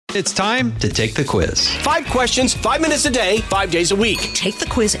It's time to take the quiz. 5 questions, 5 minutes a day, 5 days a week. Take the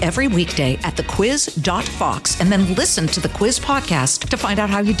quiz every weekday at thequiz.fox and then listen to the quiz podcast to find out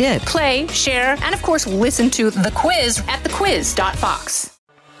how you did. Play, share, and of course, listen to The Quiz at thequiz.fox.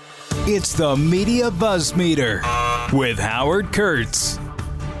 It's the Media Buzz Meter with Howard Kurtz.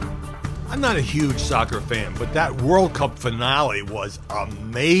 I'm not a huge soccer fan, but that World Cup finale was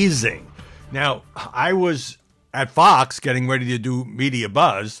amazing. Now, I was at Fox getting ready to do Media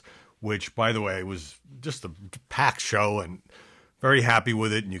Buzz, which, by the way, was just a packed show and very happy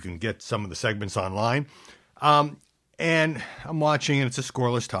with it. And you can get some of the segments online. And I'm watching, and it's a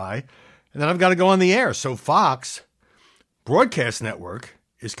scoreless tie. And then I've got to go on the air. So Fox Broadcast Network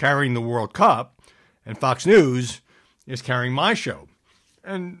is carrying the World Cup, and Fox News is carrying my show.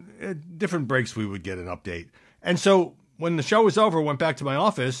 And at different breaks, we would get an update. And so when the show was over, I went back to my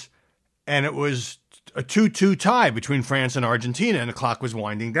office, and it was a 2-2 tie between France and Argentina, and the clock was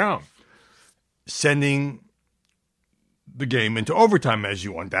winding down, sending the game into overtime, as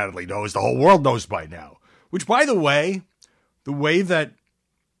you undoubtedly know, as the whole world knows by now. Which, by the way that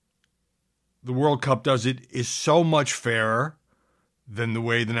the World Cup does it is so much fairer than the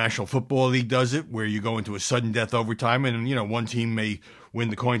way the National Football League does it, where you go into a sudden death overtime, and one team may win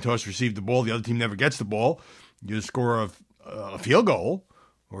the coin toss, receive the ball, the other team never gets the ball. You score a field goal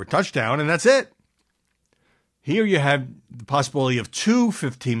or a touchdown, and that's it. Here you have the possibility of 2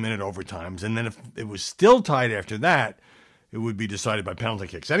 15-minute overtimes, and then if it was still tied after that, it would be decided by penalty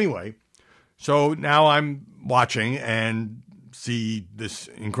kicks anyway. So now I'm watching and see this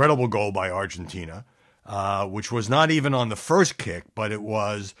incredible goal by Argentina, which was not even on the first kick, but it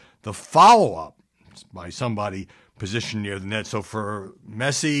was the follow-up by somebody positioned near the net. So for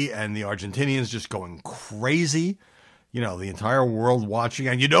Messi and the Argentinians just going crazy, the entire world watching.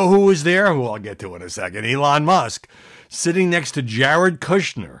 And you know who was there? Who I'll get to in a second. Elon Musk, sitting next to Jared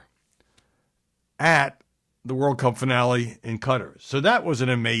Kushner at the World Cup finale in Qatar. So that was an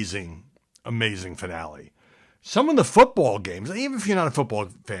amazing, amazing finale. Some of the football games, even if you're not a football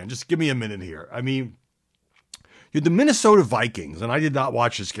fan, just give me a minute here. I mean, you're the Minnesota Vikings, and I did not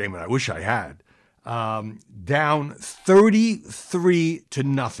watch this game, and I wish I had, down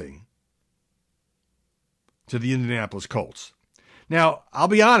 33-0 to the Indianapolis Colts. Now, I'll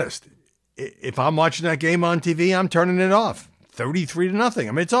be honest. If I'm watching that game on TV, I'm turning it off. 33-0.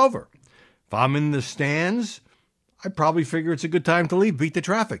 I mean, it's over. If I'm in the stands, I probably figure it's a good time to leave, beat the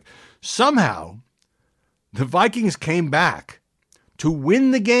traffic. Somehow, the Vikings came back to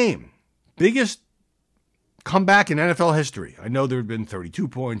win the game. Biggest comeback in NFL history. I know there had been 32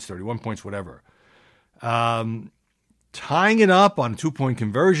 points, 31 points, whatever. Tying it up on a 2-point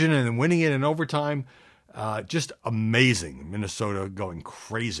conversion and then winning it in overtime. Just amazing. Minnesota going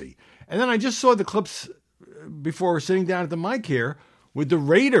crazy. And then I just saw the clips before sitting down at the mic here with the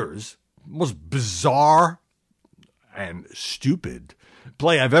Raiders. Most bizarre and stupid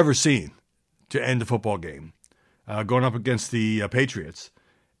play I've ever seen to end a football game. Going up against the Patriots.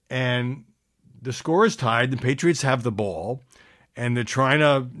 And the score is tied. The Patriots have the ball. And they're trying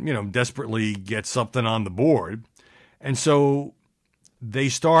to, desperately get something on the board. And so they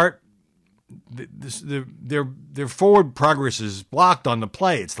start. Their forward progress is blocked on the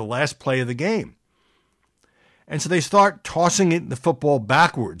play. It's the last play of the game. And so they start tossing the football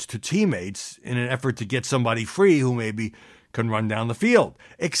backwards to teammates in an effort to get somebody free who maybe can run down the field.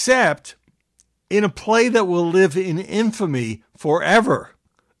 Except in a play that will live in infamy forever.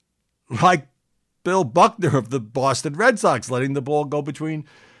 Like Bill Buckner of the Boston Red Sox letting the ball go between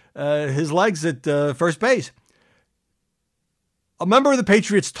his legs at first base. A member of the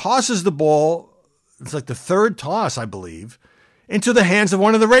Patriots tosses the ball, it's like the third toss, I believe, into the hands of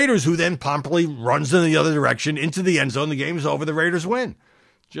one of the Raiders, who then promptly runs in the other direction into the end zone. The game's over. The Raiders win.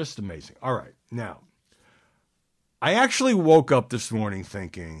 Just amazing. All right. Now, I actually woke up this morning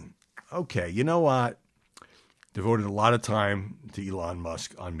thinking, okay, you know what? Devoted a lot of time to Elon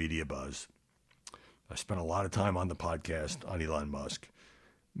Musk on Media Buzz. I spent a lot of time on the podcast on Elon Musk.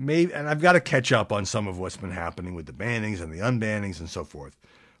 Maybe, and I've got to catch up on some of what's been happening with the bannings and the unbannings and so forth.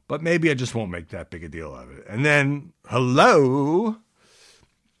 But maybe I just won't make that big a deal of it. And then, hello,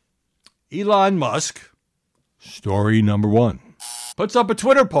 Elon Musk, story number 1, puts up a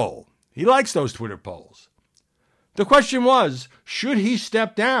Twitter poll. He likes those Twitter polls. The question was, should he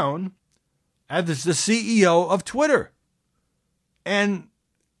step down as the CEO of Twitter? And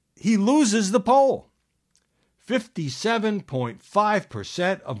he loses the poll.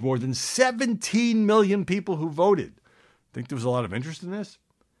 57.5% of more than 17 million people who voted. Think there was a lot of interest in this?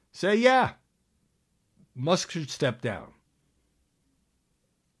 Say, yeah, Musk should step down.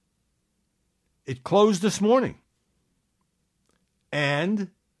 It closed this morning. And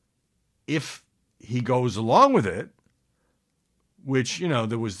if he goes along with it, which, he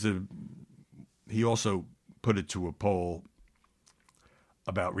also put it to a poll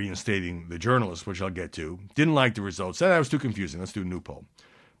about reinstating the journalists, which I'll get to. Didn't like the results. Said that was too confusing. Let's do a new poll.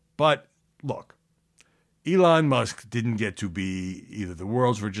 But look, Elon Musk didn't get to be either the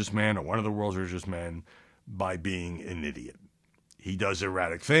world's richest man or one of the world's richest men by being an idiot. He does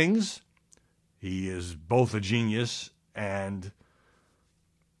erratic things. He is both a genius and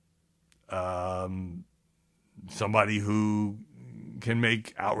somebody who can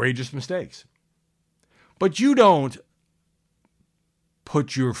make outrageous mistakes. But you don't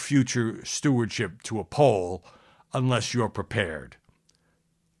put your future stewardship to a poll unless you're prepared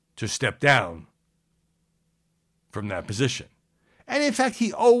to step down from that position. And in fact,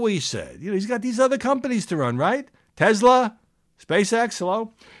 he always said, he's got these other companies to run, right? Tesla, SpaceX,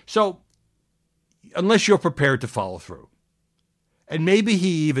 hello? So unless you're prepared to follow through. And maybe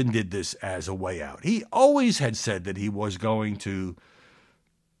he even did this as a way out. He always had said that he was going to,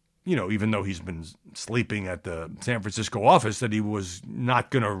 even though he's been sleeping at the San Francisco office, that he was not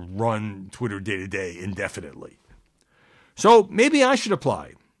going to run Twitter day to day indefinitely. So maybe I should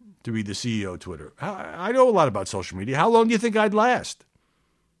apply to be the CEO of Twitter. I know a lot about social media. How long do you think I'd last?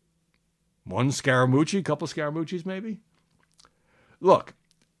 One Scaramucci, a couple Scaramucci's maybe? Look,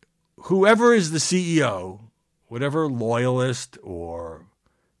 whoever is the CEO, whatever loyalist or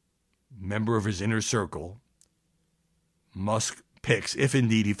member of his inner circle Musk picks, if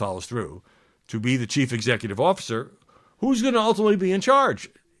indeed he follows through, to be the chief executive officer, who's going to ultimately be in charge?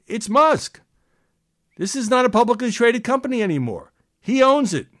 It's Musk. This is not a publicly traded company anymore. He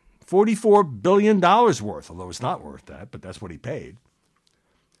owns it. $44 billion worth, although it's not worth that, but that's what he paid.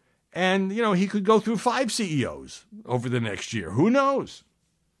 And, he could go through 5 CEOs over the next year. Who knows?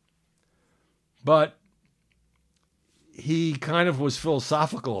 But he kind of was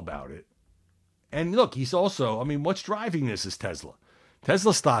philosophical about it. And look, he's also, what's driving this is Tesla.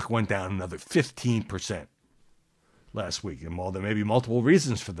 Tesla stock went down another 15% last week. And while there may be multiple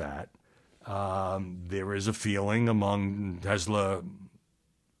reasons for that, there is a feeling among Tesla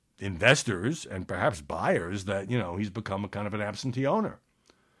investors and perhaps buyers that, he's become a kind of an absentee owner.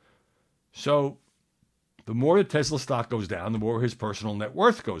 So the more the Tesla stock goes down, the more his personal net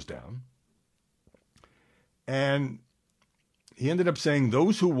worth goes down. And he ended up saying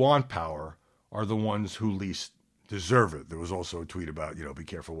those who want power are the ones who least deserve it. There was also a tweet about, be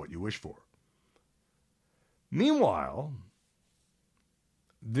careful what you wish for. Meanwhile,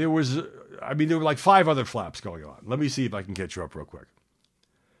 there were like 5 other flaps going on. Let me see if I can catch you up real quick.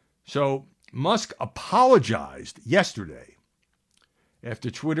 So Musk apologized yesterday after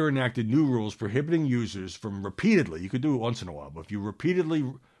Twitter enacted new rules prohibiting users from repeatedly, you could do it once in a while, but if you're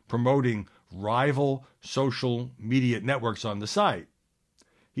repeatedly promoting rival social media networks on the site,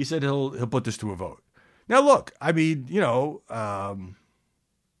 he said he'll put this to a vote. Now, look, CNN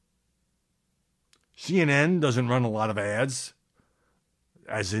doesn't run a lot of ads,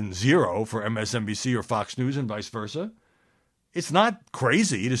 as in zero, for MSNBC or Fox News and vice versa. It's not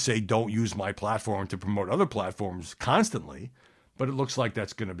crazy to say don't use my platform to promote other platforms constantly, but it looks like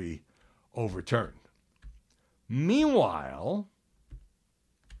that's going to be overturned. Meanwhile,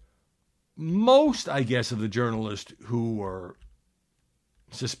 most, I guess, of the journalists who were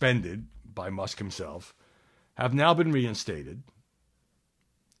suspended by Musk himself have now been reinstated.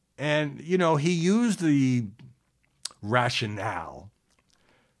 And, he used the rationale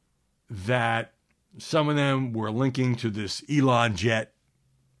that some of them were linking to this Elon Jet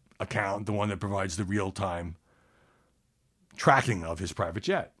account, the one that provides the real-time tracking of his private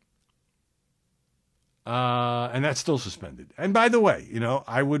jet. And that's still suspended. And by the way,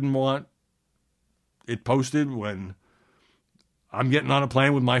 I wouldn't want it posted when I'm getting on a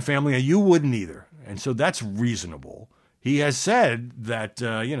plane with my family, and you wouldn't either. And so that's reasonable. He has said that,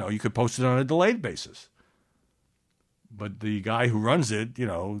 you could post it on a delayed basis. But the guy who runs it,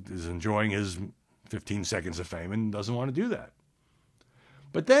 is enjoying his 15 seconds of fame and doesn't want to do that.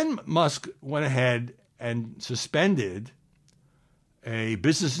 But then Musk went ahead and suspended a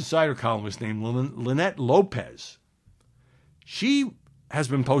Business Insider columnist named Lynette Lopez. She has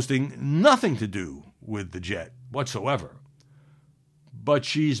been posting nothing to do with the jet whatsoever. But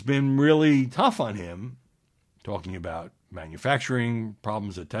she's been really tough on him, talking about manufacturing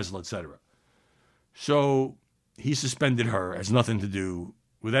problems at Tesla, etc. So he suspended her. It has nothing to do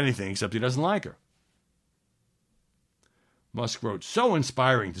with anything except he doesn't like her. Musk wrote, so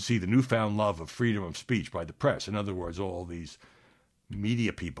inspiring to see the newfound love of freedom of speech by the press. In other words, all these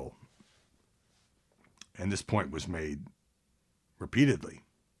media people. And this point was made repeatedly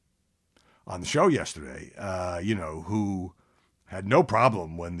on the show yesterday, who had no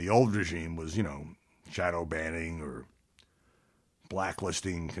problem when the old regime was, shadow banning or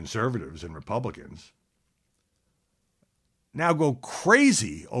blacklisting conservatives and Republicans, now go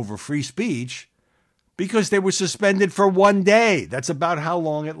crazy over free speech because they were suspended for 1 day. That's about how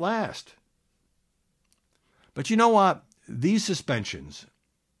long it lasts. But you know what? These suspensions,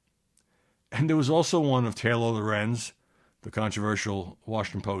 and there was also one of Taylor Lorenz, the controversial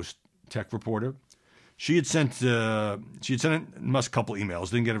Washington Post tech reporter. She had sent Musk a couple emails,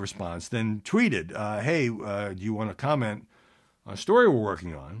 didn't get a response, then tweeted, hey, do you want to comment on a story we're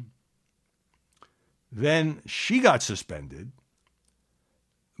working on? Then she got suspended.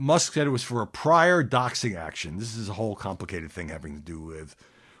 Musk said it was for a prior doxing action. This is a whole complicated thing having to do with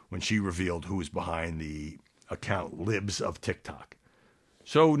when she revealed who was behind the account Libs of TikTok.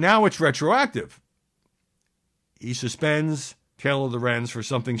 So now it's retroactive. He suspends Taylor Lorenz for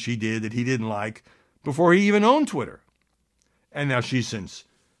something she did that he didn't like before he even owned Twitter. And now she's since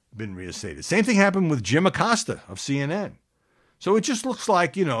been reinstated. Same thing happened with Jim Acosta of CNN. So it just looks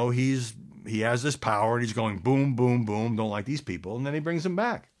like, he has this power and he's going boom, boom, boom, don't like these people, and then he brings them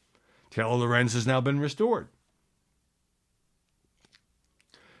back. Taylor Lorenz has now been restored.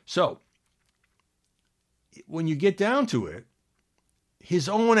 So when you get down to it, his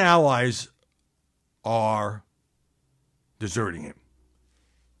own allies are deserting him.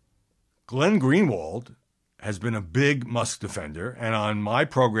 Glenn Greenwald has been a big Musk defender, and on my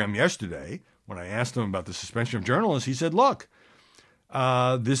program yesterday, when I asked him about the suspension of journalists, he said, look,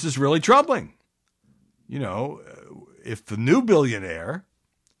 this is really troubling. If the new billionaire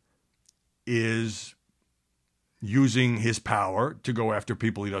is using his power to go after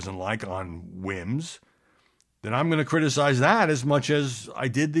people he doesn't like on whims, then I'm going to criticize that as much as I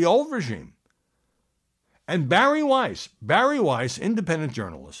did the old regime. And Barry Weiss, independent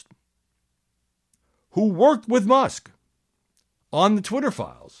journalist, who worked with Musk on the Twitter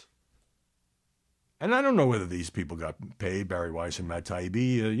files. And I don't know whether these people got paid, Barry Weiss and Matt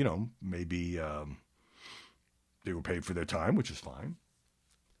Taibbi, maybe they were paid for their time, which is fine.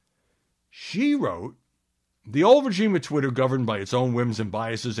 She wrote, the old regime of Twitter governed by its own whims and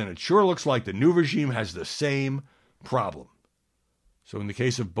biases, and it sure looks like the new regime has the same problem. So in the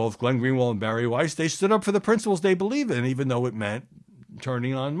case of both Glenn Greenwald and Barry Weiss, they stood up for the principles they believe in, even though it meant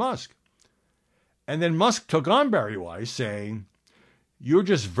turning on Musk. And then Musk took on Barry Weiss, saying, you're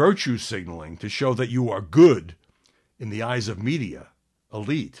just virtue signaling to show that you are good in the eyes of media,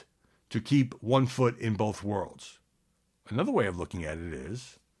 elite, to keep one foot in both worlds. Another way of looking at it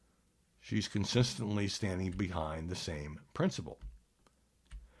is, she's consistently standing behind the same principle.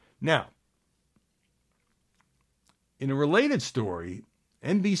 Now, in a related story,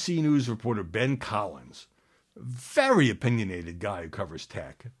 NBC News reporter Ben Collins, a very opinionated guy who covers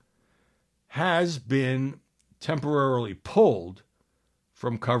tech, has been temporarily pulled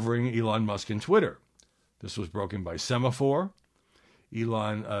from covering Elon Musk and Twitter. This was broken by Semaphore.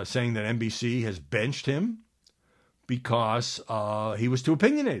 Elon saying that NBC has benched him because he was too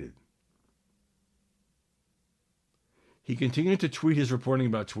opinionated. He continued to tweet his reporting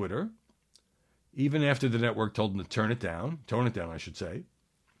about Twitter, even after the network told him to tone it down, I should say.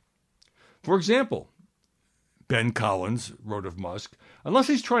 For example, Ben Collins wrote of Musk, unless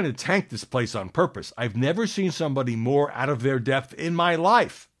he's trying to tank this place on purpose, I've never seen somebody more out of their depth in my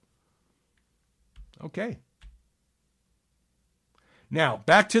life. Okay. Now,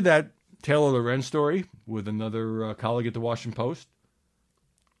 back to that Taylor Lorenz story with another colleague at the Washington Post.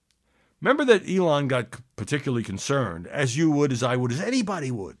 Remember that Elon got particularly concerned, as you would, as I would, as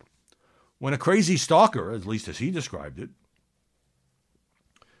anybody would, when a crazy stalker, at least as he described it,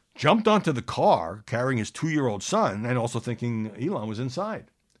 jumped onto the car carrying his 2-year-old son and also thinking Elon was inside.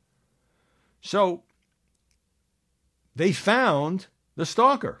 So they found the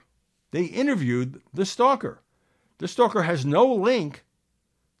stalker. They interviewed the stalker. The stalker has no link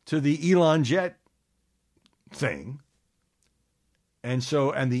to the Elon jet thing. And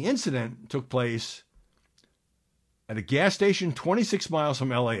the incident took place at a gas station 26 miles from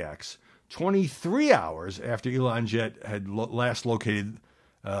LAX, 23 hours after Elon Jet had last located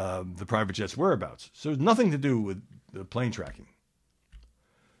the private jet's whereabouts. So it was nothing to do with the plane tracking.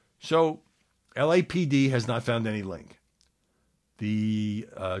 So LAPD has not found any link. The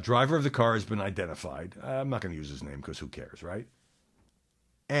driver of the car has been identified. I'm not going to use his name because who cares, right?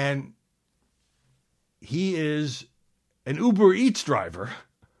 And he is an Uber Eats driver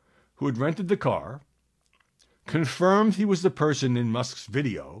who had rented the car, confirmed he was the person in Musk's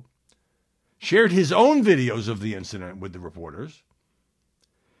video, shared his own videos of the incident with the reporters.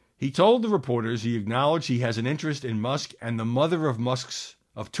 He told the reporters he acknowledged he has an interest in Musk and the mother of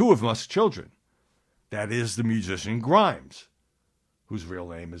two of Musk's children. That is the musician Grimes. whose real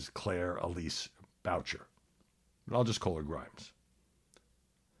name is Claire Elise Boucher. But I'll just call her Grimes.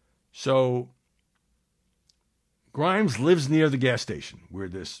 So Grimes lives near the gas station where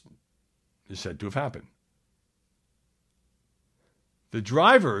this is said to have happened. The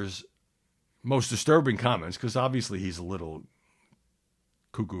driver's most disturbing comments, because obviously he's a little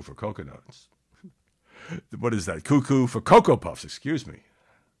cuckoo for coconuts. What is that? Cuckoo for Cocoa Puffs, excuse me.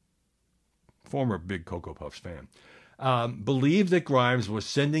 Former big Cocoa Puffs fan. Believed that Grimes was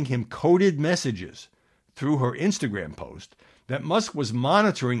sending him coded messages through her Instagram post, that Musk was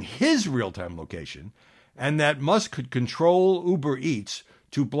monitoring his real-time location, and that Musk could control Uber Eats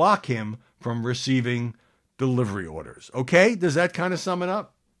to block him from receiving delivery orders. Okay, does that kind of sum it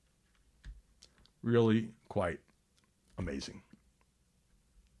up? Really quite amazing.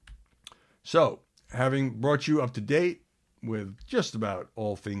 So, having brought you up to date with just about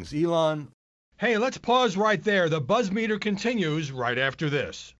all things Elon. Hey, let's pause right there. The buzz meter continues right after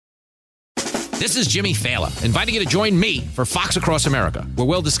this. This is Jimmy Fallon, inviting you to join me for Fox Across America, where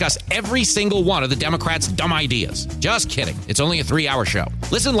we'll discuss every single one of the Democrats' dumb ideas. Just kidding. It's only a 3-hour show.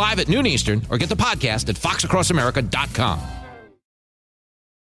 Listen live at noon Eastern or get the podcast at foxacrossamerica.com.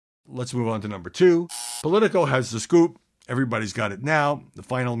 Let's move on to number 2. Politico has the scoop. Everybody's got it now. The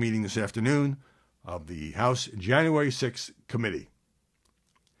final meeting this afternoon of the House January 6th committee.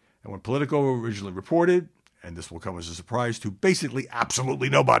 And when Politico originally reported, and this will come as a surprise to basically absolutely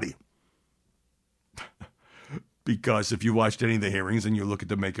nobody, because if you watched any of the hearings and you look at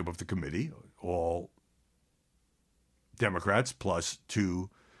the makeup of the committee, all Democrats plus 2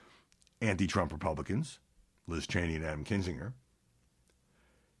 anti-Trump Republicans, Liz Cheney and Adam Kinzinger,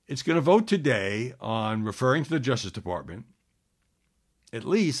 it's going to vote today on referring to the Justice Department at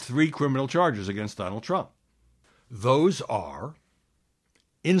least 3 criminal charges against Donald Trump. Those are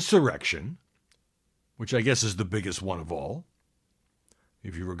insurrection, which I guess is the biggest one of all.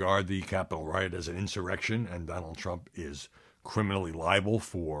 If you regard the Capitol riot as an insurrection and Donald Trump is criminally liable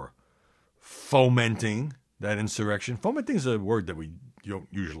for fomenting that insurrection. Fomenting is a word that we don't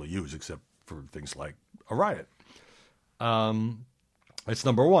usually use except for things like a riot. That's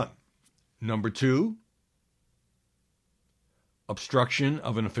number 1. Number 2, obstruction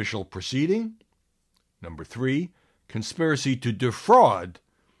of an official proceeding. Number 3, conspiracy to defraud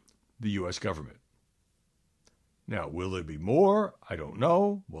the U.S. government. Now, will there be more? I don't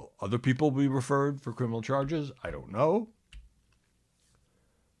know. Will other people be referred for criminal charges? I don't know.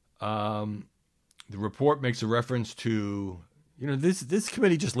 The report makes a reference to, this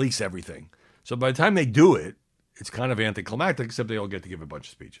committee just leaks everything. So by the time they do it, it's kind of anticlimactic, except they all get to give a bunch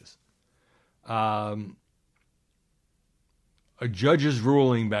of speeches. A judge's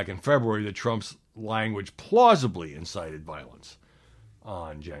ruling back in February that Trump's language plausibly incited violence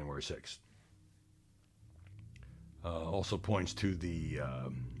on January 6th. Also points to the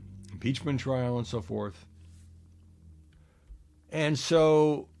impeachment trial and so forth. And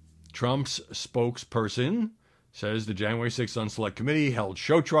so Trump's spokesperson says the January 6th Unselect Committee held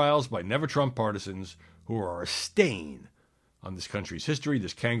show trials by never-Trump partisans who are a stain on this country's history.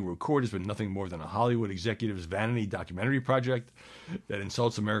 This kangaroo court has been nothing more than a Hollywood executive's vanity documentary project that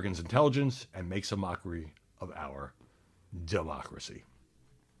insults Americans' intelligence and makes a mockery of our democracy.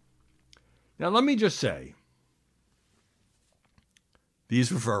 Now, let me just say, these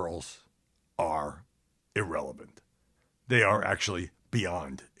referrals are irrelevant. They are actually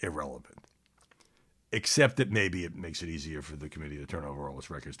beyond irrelevant, except that maybe it makes it easier for the committee to turn over all its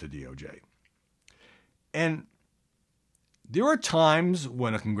records to DOJ. And there are times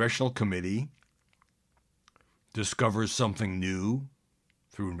when a congressional committee discovers something new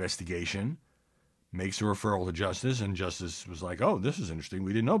through investigation, makes a referral to Justice, and Justice was like, oh, this is interesting,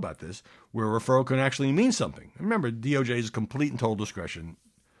 we didn't know about this, where a referral can actually mean something. Remember, DOJ is complete and total discretion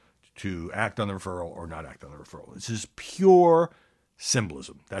to act on the referral or not act on the referral. This is pure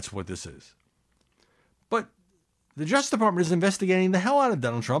symbolism. That's what this is. But the Justice Department is investigating the hell out of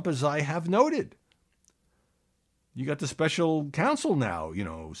Donald Trump, as I have noted. You got the special counsel now,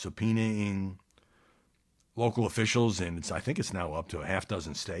 subpoenaing local officials, and I think it's now up to a half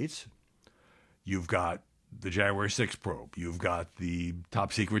dozen states. You've got the January 6th probe. You've got the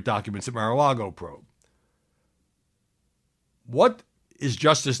top secret documents at Mar-a-Lago probe. What is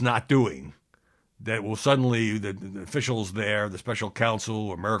Justice not doing that will suddenly, the officials there, the special counsel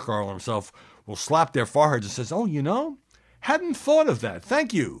or Merrick Garland himself, will slap their foreheads and says, oh, hadn't thought of that.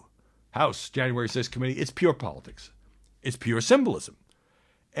 Thank you, House January 6th Committee. It's pure politics. It's pure symbolism.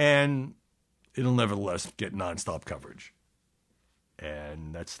 And it'll nevertheless get nonstop coverage.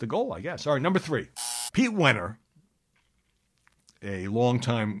 And that's the goal, I guess. All right, number 3. Pete Wenner, a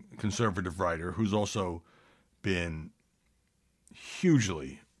longtime conservative writer who's also been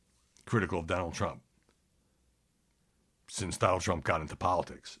hugely critical of Donald Trump since Donald Trump got into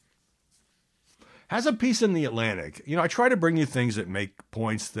politics. Has a piece in The Atlantic. I try to bring you things that make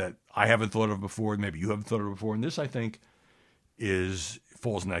points that I haven't thought of before, maybe you haven't thought of before, and this, I think,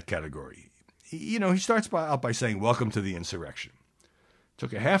 falls in that category. He starts out by saying, welcome to the insurrection.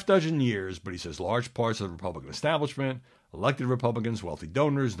 Took a half dozen years, but he says large parts of the Republican establishment, elected Republicans, wealthy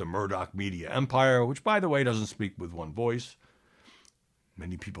donors, the Murdoch media empire, which, by the way, doesn't speak with one voice.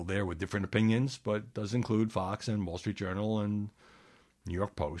 Many people there with different opinions, but does include Fox and Wall Street Journal and New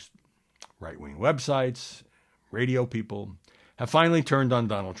York Post. Right-wing websites, radio people, have finally turned on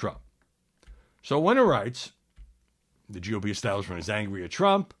Donald Trump. So Winter writes, the GOP establishment is angry at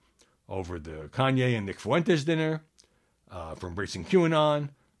Trump over the Kanye and Nick Fuentes dinner, for embracing QAnon,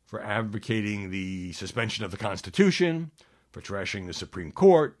 for advocating the suspension of the Constitution, for trashing the Supreme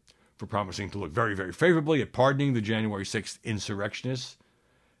Court, for promising to look very, very favorably at pardoning the January 6th insurrectionists.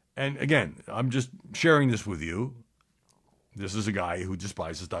 And again, I'm just sharing this with you. This is a guy who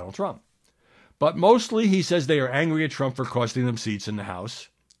despises Donald Trump. But mostly he says they are angry at Trump for costing them seats in the House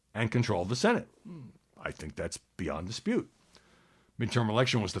and control of the Senate. I think that's beyond dispute. Midterm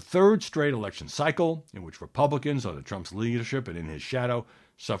election was the third straight election cycle in which Republicans under Trump's leadership and in his shadow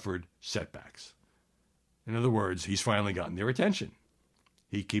suffered setbacks. In other words, he's finally gotten their attention.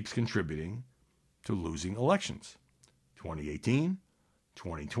 He keeps contributing to losing elections. 2018,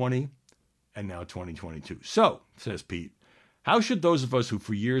 2020, and now 2022. So, says Pete, how should those of us who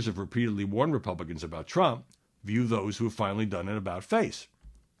for years have repeatedly warned Republicans about Trump view those who have finally done an about-face?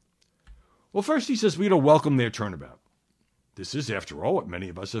 Well, first he says we don't welcome their turnabout. This is, after all, what many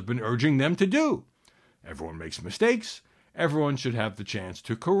of us have been urging them to do. Everyone makes mistakes. Everyone should have the chance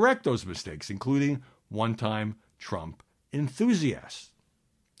to correct those mistakes, including one-time Trump enthusiasts.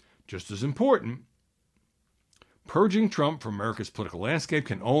 Just as important, purging Trump from America's political landscape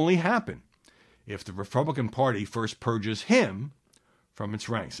can only happen if the Republican Party first purges him from its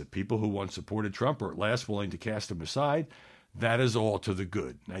ranks. If people who once supported Trump are at last willing to cast him aside, that is all to the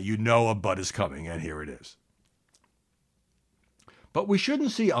good. Now, you know a but is coming, and here it is. But we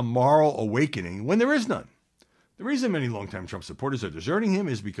shouldn't see a moral awakening when there is none. The reason many longtime Trump supporters are deserting him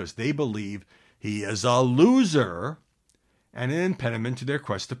is because they believe he is a loser and an impediment to their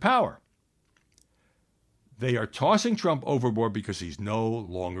quest to power. They are tossing Trump overboard because he's no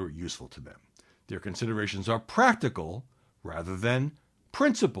longer useful to them. Their considerations are practical rather than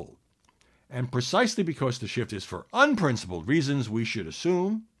principled. And precisely because the shift is for unprincipled reasons, we should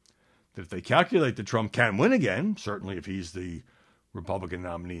assume that if they calculate that Trump can win again, certainly if he's the Republican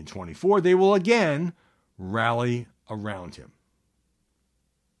nominee in 24, they will again rally around him.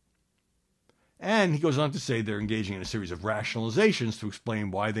 And he goes on to say they're engaging in a series of rationalizations to explain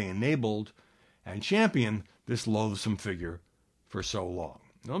why they enabled and championed this loathsome figure for so long.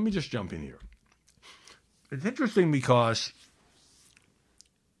 Now, let me just jump in here. It's interesting because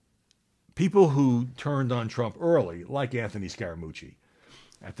people who turned on Trump early, like Anthony Scaramucci,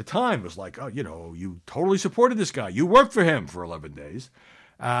 at the time was like, oh, you totally supported this guy. You worked for him for 11 days.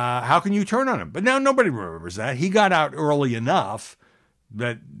 How can you turn on him? But now nobody remembers that. He got out early enough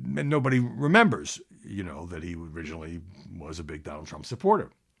that nobody remembers, that he originally was a big Donald Trump supporter.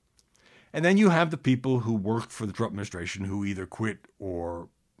 And then you have the people who worked for the Trump administration who either quit or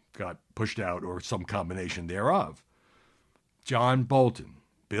got pushed out or some combination thereof. John Bolton,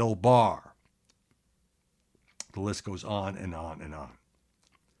 Bill Barr. The list goes on and on and on.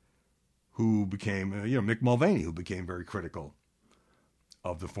 Who became, Mick Mulvaney, who became very critical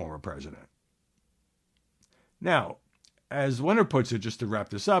of the former president. Now, as Winter puts it, just to wrap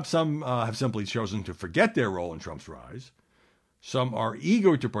this up, some have simply chosen to forget their role in Trump's rise. Some are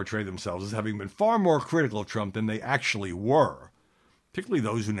eager to portray themselves as having been far more critical of Trump than they actually were, particularly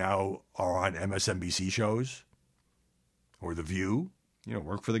those who now are on MSNBC shows or The View.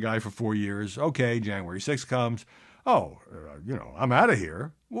 Work for the guy for 4 years. Okay, January 6th comes. I'm out of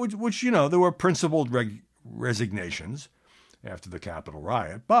here. Which there were principled resignations after the Capitol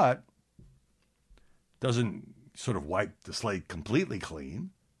riot, but doesn't sort of wipe the slate completely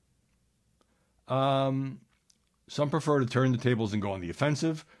clean. Some prefer to turn the tables and go on the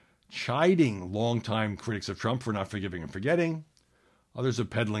offensive, chiding longtime critics of Trump for not forgiving and forgetting. Others are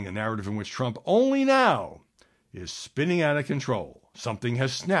peddling a narrative in which Trump only now is spinning out of control. Something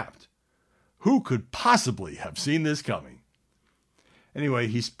has snapped. Who could possibly have seen this coming? Anyway,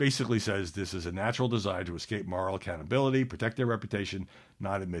 he basically says this is a natural desire to escape moral accountability, protect their reputation,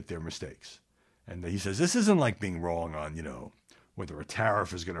 not admit their mistakes. And he says this isn't like being wrong on, whether a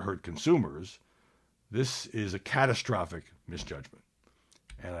tariff is going to hurt consumers. This is a catastrophic misjudgment.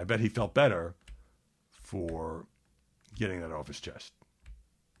 And I bet he felt better for getting that off his chest.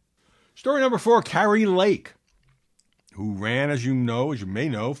 Story number 4, Kari Lake, who ran, as you may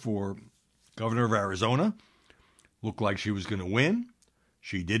know, for governor of Arizona. Looked like she was going to win.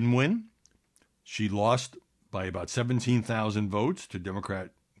 She didn't win. She lost by about 17,000 votes to Democrat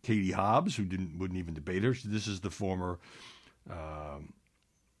Katie Hobbs, who wouldn't even debate her. This is the former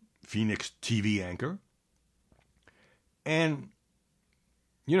Phoenix TV anchor. And,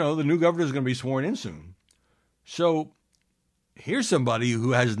 the new governor is going to be sworn in soon. So here's somebody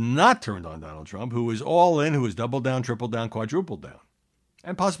who has not turned on Donald Trump, who is all in, who has doubled down, tripled down, quadrupled down,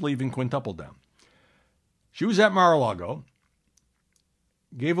 and possibly even quintupled down. She was at Mar-a-Lago,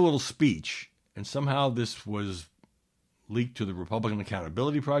 gave a little speech, and somehow this was leaked to the Republican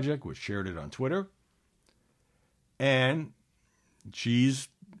Accountability Project, which shared it on Twitter. And she's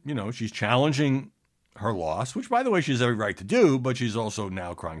challenging her loss, which, by the way, she has every right to do, but she's also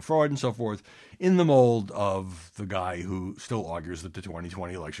now crying fraud and so forth, in the mold of the guy who still argues that the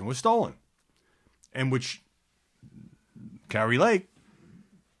 2020 election was stolen, and which Kari Lake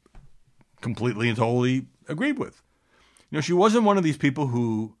completely and totally agreed with. She wasn't one of these people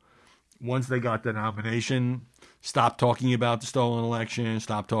who, once they got the nomination, stopped talking about the stolen election,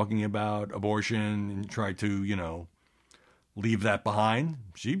 stopped talking about abortion, and tried to, leave that behind.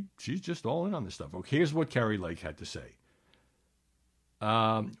 She's just all in on this stuff. Okay, here's what Kari Lake had to say.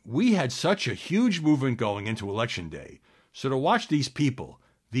 We had such a huge movement going into Election Day. So to watch these people,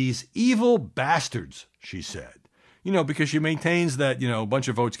 these evil bastards, she said, because she maintains that, a bunch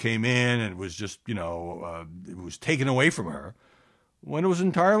of votes came in and it was just, it was taken away from her when it was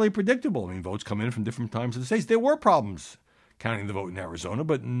entirely predictable. I mean, votes come in from different times of the states. There were problems counting the vote in Arizona,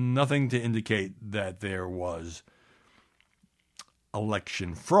 but nothing to indicate that there was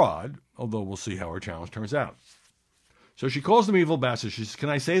election fraud, although we'll see how her challenge turns out. So she calls them evil bastards. She says, can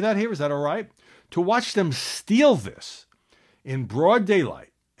I say that here? Is that all right? To watch them steal this in broad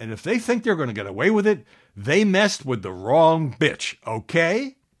daylight, and if they think they're going to get away with it, they messed with the wrong bitch,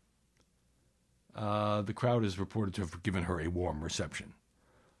 okay? The crowd is reported to have given her a warm reception.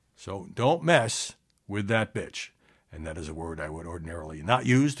 So don't mess with that bitch. And that is a word I would ordinarily not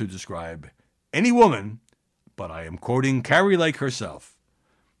use to describe any woman, but I am quoting Kari Lake herself,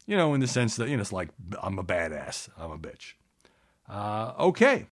 in the sense that, it's like, I'm a badass. I'm a bitch.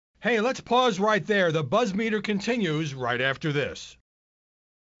 Okay. Hey, let's pause right there. The buzz meter continues right after this.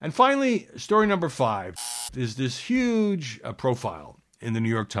 And finally, story number 5 is this huge profile in the New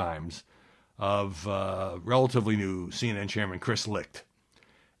York Times of relatively new CNN chairman Chris Licht.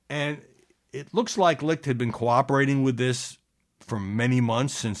 And it looks like Licht had been cooperating with this for many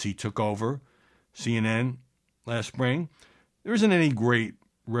months since he took over CNN last spring. There isn't any great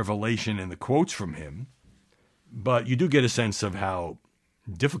revelation in the quotes from him, but you do get a sense of how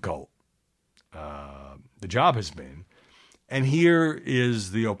difficult the job has been. And here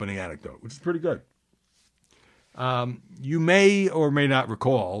is the opening anecdote, which is pretty good. You may or may not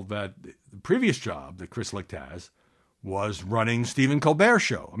recall that the previous job that Chris Licht has was running Stephen Colbert's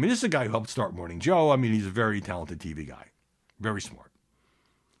show. I mean, this is a guy who helped start Morning Joe. I mean, he's a very talented TV guy, very smart.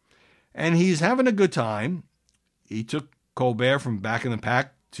 And he's having a good time. He took Colbert from back in the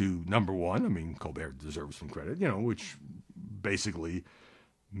pack to number 1. I mean, Colbert deserves some credit, which basically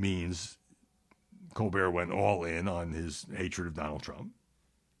means Colbert went all in on his hatred of Donald Trump.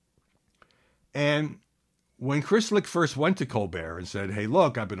 And when Chris Licht first went to Colbert and said, hey,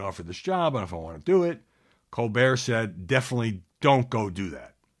 look, I've been offered this job, I don't know if I want to do it, Colbert said, definitely don't go do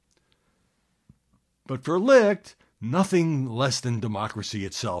that. But for Licht, nothing less than democracy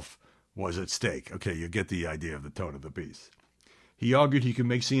itself was at stake. Okay, you get the idea of the tone of the piece. He argued he could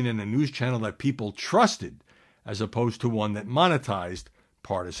make CNN a news channel that people trusted as opposed to one that monetized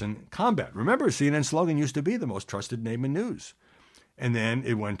partisan combat. Remember, CNN's slogan used to be the most trusted name in news. And then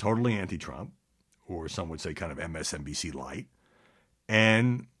it went totally anti-Trump, or some would say kind of MSNBC light.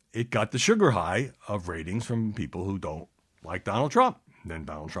 And it got the sugar high of ratings from people who don't like Donald Trump. Then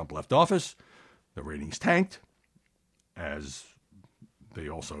Donald Trump left office. The ratings tanked, as they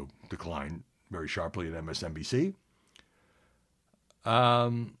also declined very sharply at MSNBC.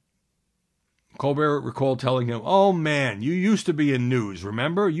 Colbert recalled telling him, oh man, you used to be in news,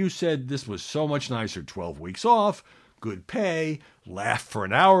 remember? You said this was so much nicer, 12 weeks off, good pay, laugh for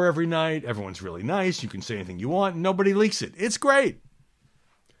an hour every night, everyone's really nice, you can say anything you want, and nobody leaks it. It's great.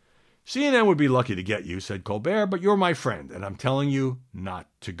 CNN would be lucky to get you, said Colbert, but you're my friend, and I'm telling you not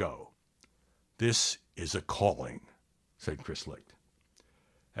to go. This is a calling, said Chris Licht.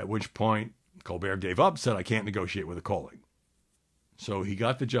 At which point, Colbert gave up, said, I can't negotiate with a calling. So he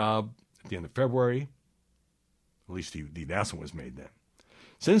got the job at the end of February. At least the announcement was made then.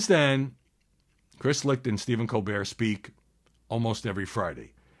 Since then, Chris Licht and Stephen Colbert speak almost every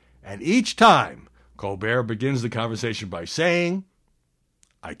Friday. And each time, Colbert begins the conversation by saying,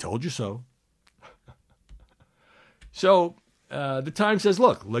 "I told you so." So the Times says,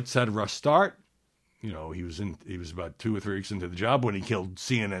 look, Licht's had a rough start. You know, he was about 2 or 3 weeks into the job when he killed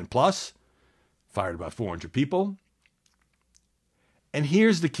CNN Plus, fired about 400 people. And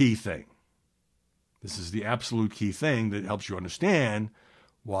here's the key thing. This is the absolute key thing that helps you understand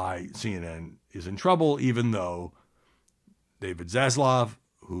why CNN is in trouble, even though David Zaslav,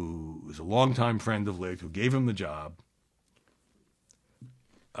 who is a longtime friend of Licht, who gave him the job,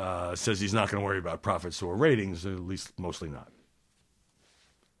 says he's not going to worry about profits or ratings, at least mostly not.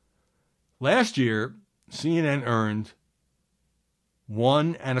 Last year, CNN earned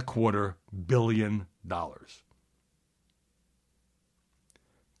 $1.25 billion.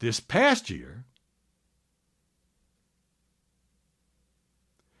 This past year,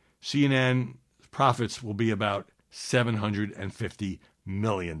 CNN profits will be about $750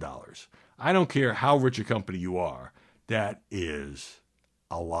 million. I don't care how rich a company you are, that is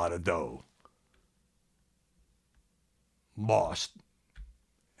a lot of dough lost.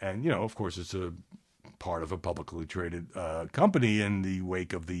 And, you know, of course, it's a part of a publicly traded company in the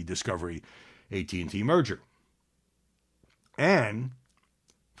wake of the Discovery AT&T merger. And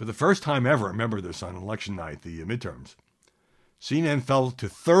for the first time ever, remember this on election night, the midterms, CNN fell to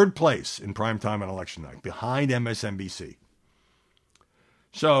 3rd place in primetime on election night, behind MSNBC.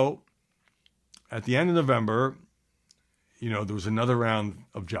 So at the end of November, you know, there was another round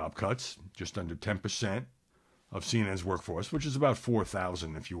of job cuts, just under 10% of CNN's workforce, which is about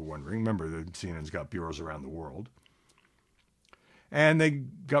 4,000, if you were wondering. Remember that CNN's got bureaus around the world. And they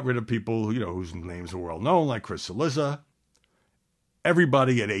got rid of people, you know, whose names are well known, like Chris Cillizza,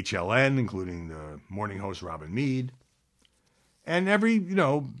 everybody at HLN, including the morning host Robin Meade. And every, you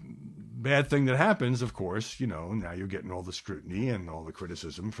know, bad thing that happens, of course, you know, now you're getting all the scrutiny and all the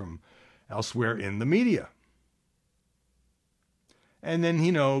criticism from elsewhere in the media. And then,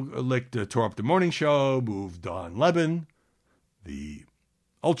 you know, Licht tore up the morning show, moved Don Lemon, the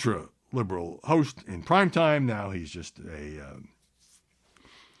ultra-liberal host in primetime. Now he's just a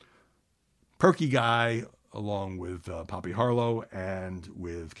perky guy, along with Poppy Harlow and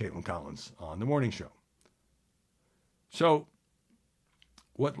with Caitlin Collins on the morning show. So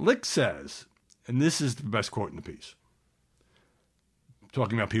what Licht says, and this is the best quote in the piece,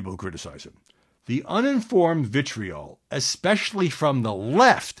 talking about people who criticize him, "The uninformed vitriol, especially from the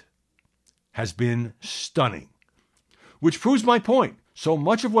left, has been stunning, which proves my point. So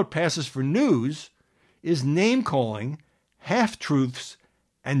much of what passes for news is name-calling, half-truths,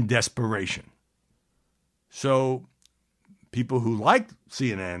 and desperation." So people who like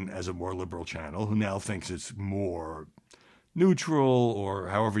CNN as a more liberal channel, who now thinks it's more neutral or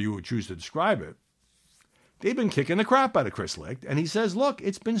however you would choose to describe it, they've been kicking the crap out of Chris Licht. And he says, look,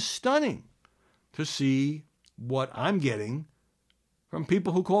 it's been stunning to see what I'm getting from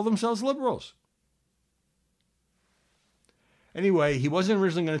people who call themselves liberals. Anyway, he wasn't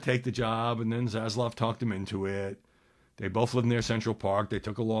originally going to take the job, and then Zaslav talked him into it. They both lived near Central Park. They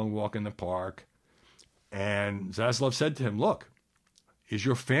took a long walk in the park. And Zaslav said to him, look, is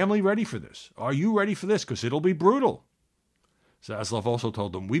your family ready for this? Are you ready for this? Because it'll be brutal. Zaslav also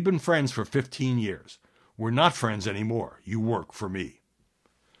told him, we've been friends for 15 years. We're not friends anymore. You work for me.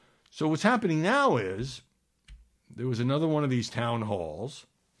 So what's happening now is there was another one of these town halls.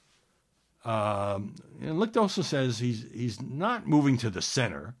 And Licht also says he's not moving to the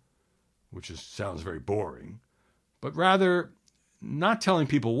center, which sounds very boring, but rather not telling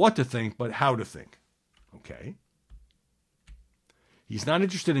people what to think, but how to think. Okay. He's not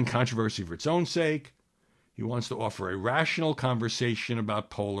interested in controversy for its own sake. He wants to offer a rational conversation about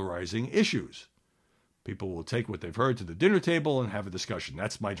polarizing issues. People will take what they've heard to the dinner table and have a discussion.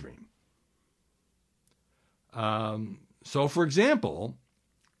 That's my dream. So, for example,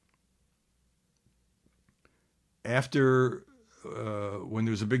 after when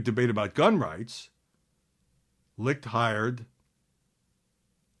there was a big debate about gun rights, Licht hired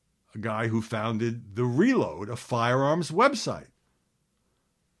a guy who founded The Reload, a firearms website.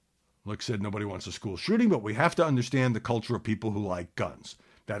 Licht said nobody wants a school shooting, but we have to understand the culture of people who like guns.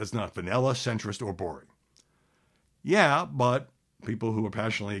 That is not vanilla, centrist, or boring. Yeah, but people who are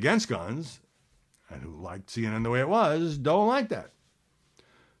passionately against guns and who liked CNN the way it was don't like that.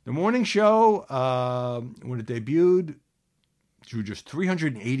 The morning show, when it debuted, drew just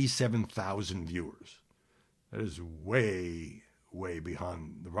 387,000 viewers. That is way, way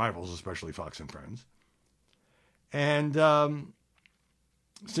behind the rivals, especially Fox and Friends. And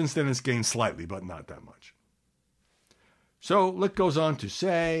since then, it's gained slightly, but not that much. So Licht goes on to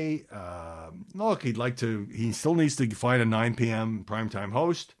say, look, he still needs to find a 9 p.m. primetime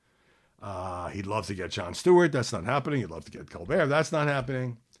host. He'd love to get Jon Stewart. That's not happening. He'd love to get Colbert. That's not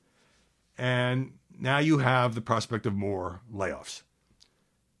happening. And now you have the prospect of more layoffs.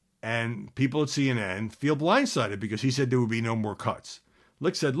 And people at CNN feel blindsided because he said there would be no more cuts.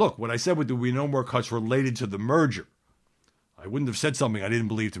 Licht said, look, what I said would there would be no more cuts related to the merger. I wouldn't have said something I didn't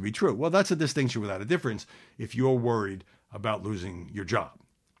believe to be true. Well, that's a distinction without a difference if you're worried about losing your job.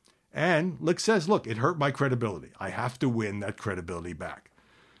 And Licht says, look, it hurt my credibility. I have to win that credibility back.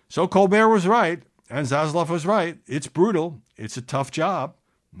 So Colbert was right, and Zaslav was right. It's brutal. It's a tough job.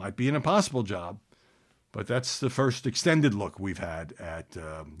 Might be an impossible job. But that's the first extended look we've had at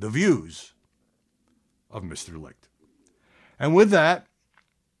the views of Mr. Licht. And with that,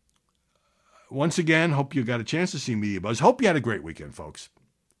 once again, hope you got a chance to see Media Buzz. Hope you had a great weekend, folks.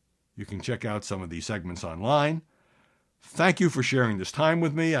 You can check out some of these segments online. Thank you for sharing this time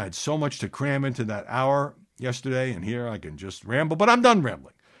with me. I had so much to cram into that hour yesterday, and here I can just ramble, but I'm done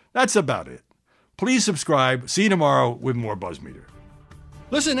rambling. That's about it. Please subscribe. See you tomorrow with more BuzzMeter.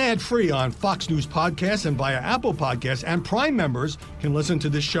 Listen ad-free on Fox News Podcasts and via Apple Podcasts, and Prime members can listen to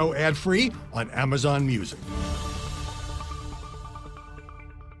this show ad-free on Amazon Music.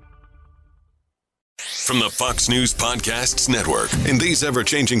 From the Fox News Podcasts Network. In these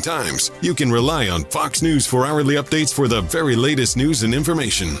ever-changing times, you can rely on Fox News for hourly updates for the very latest news and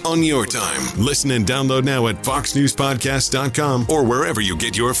information on your time. Listen and download now at foxnewspodcast.com or wherever you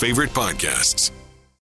get your favorite podcasts.